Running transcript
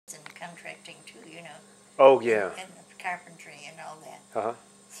contracting too, you know. Oh, yeah. And carpentry and all that. Uh-huh.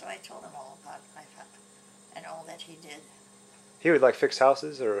 So I told him all about my father and all that he did. He would like fix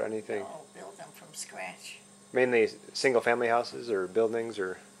houses or anything? No, build them from scratch. Mainly single family houses or buildings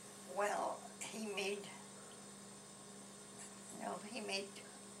or? Well, he made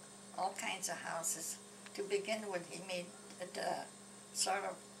all kinds of houses. To begin with, he made sort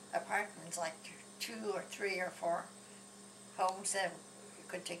of apartments, like 2 or 3 or 4 homes that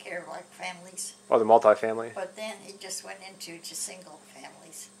could take care of like families. Oh, the multifamily? But then he just went into just single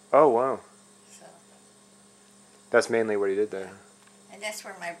families. Oh, wow. So that's mainly what he did there. Yeah. And that's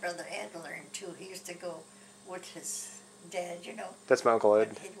where my brother Ed learned too. He used to go with his dad, you know. That's my Uncle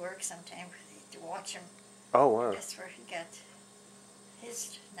Ed. He'd work sometime to watch him. Oh, wow. And that's where he got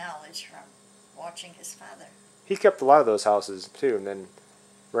his knowledge from, watching his father. He kept a lot of those houses too, and then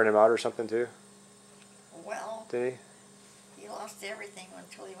rent them out or something too? Well, did he lost everything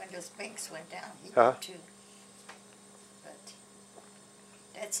until when those banks went down. He Uh-huh. did too. But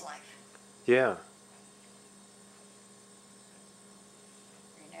that's life. Yeah.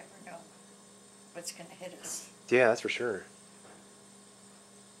 You never know what's going to hit us. Yeah, that's for sure.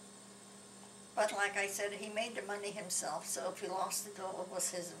 But like I said, he made the money himself, so if he lost it all, it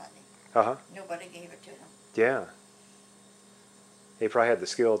was his money. Uh-huh. Nobody gave it to him. Yeah. He probably had the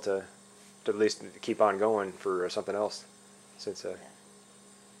skill to at least keep on going for something else. Since Yeah.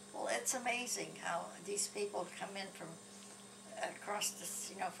 Well, it's amazing how these people come in from across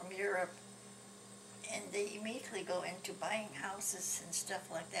this, from Europe, and they immediately go into buying houses and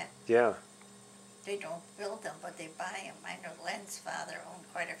stuff like that. Yeah. They don't build them, but they buy them. I know Len's father owned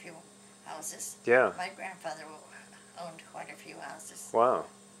quite a few houses. Yeah. My grandfather owned quite a few houses. Wow.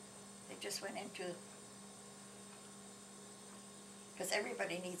 They just went into, because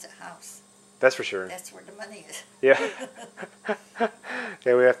everybody needs a house. That's for sure. That's where the money is. Yeah.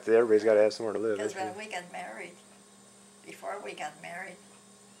 Yeah, everybody's got to have somewhere to live. Because when we got married, before we got married,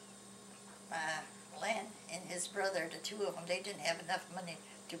 Len and his brother, the two of them, they didn't have enough money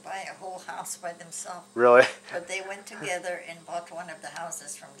to buy a whole house by themselves. Really? But they went together and bought one of the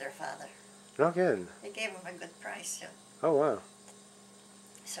houses from their father. No good. They gave him a good price, too. Oh, wow.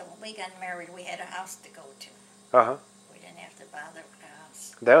 So when we got married, we had a house to go to. Uh-huh. We didn't have to bother with the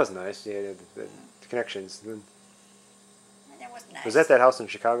house. That was nice. Yeah, the connections. And it was nice. Was that house in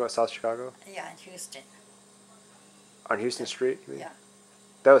Chicago, South Chicago? Yeah, in Houston. On Houston Street? You mean? Yeah.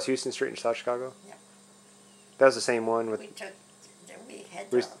 That was Houston Street in South Chicago? Yeah. That was the same one with... We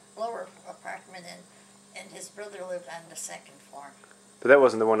had the lower apartment, and his brother lived on the 2nd floor. But that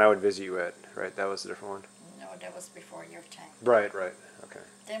wasn't the one I would visit you at, right? That was a different one? No, that was before your time. Right. Okay.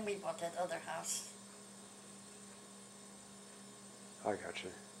 Then we bought that other house. I got you.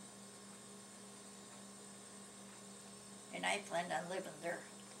 And I planned on living there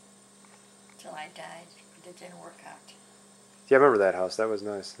till I died, but it didn't work out. Yeah, I remember that house. That was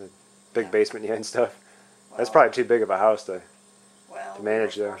nice. The big basement you had and stuff. Well, that's probably too big of a house to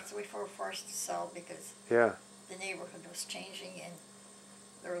manage there. We were forced to sell because the neighborhood was changing, and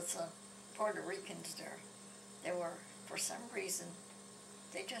there was some Puerto Ricans there. They were, for some reason,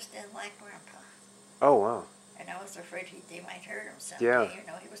 they just didn't like Grandpa. Oh, wow. And I was afraid they might hurt him someday. Yeah.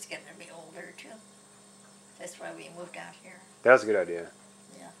 He was getting to be older, too. That's why we moved out here. That was a good idea.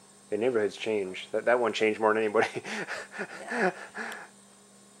 Yeah. The neighborhoods changed. That one changed more than anybody. Yeah.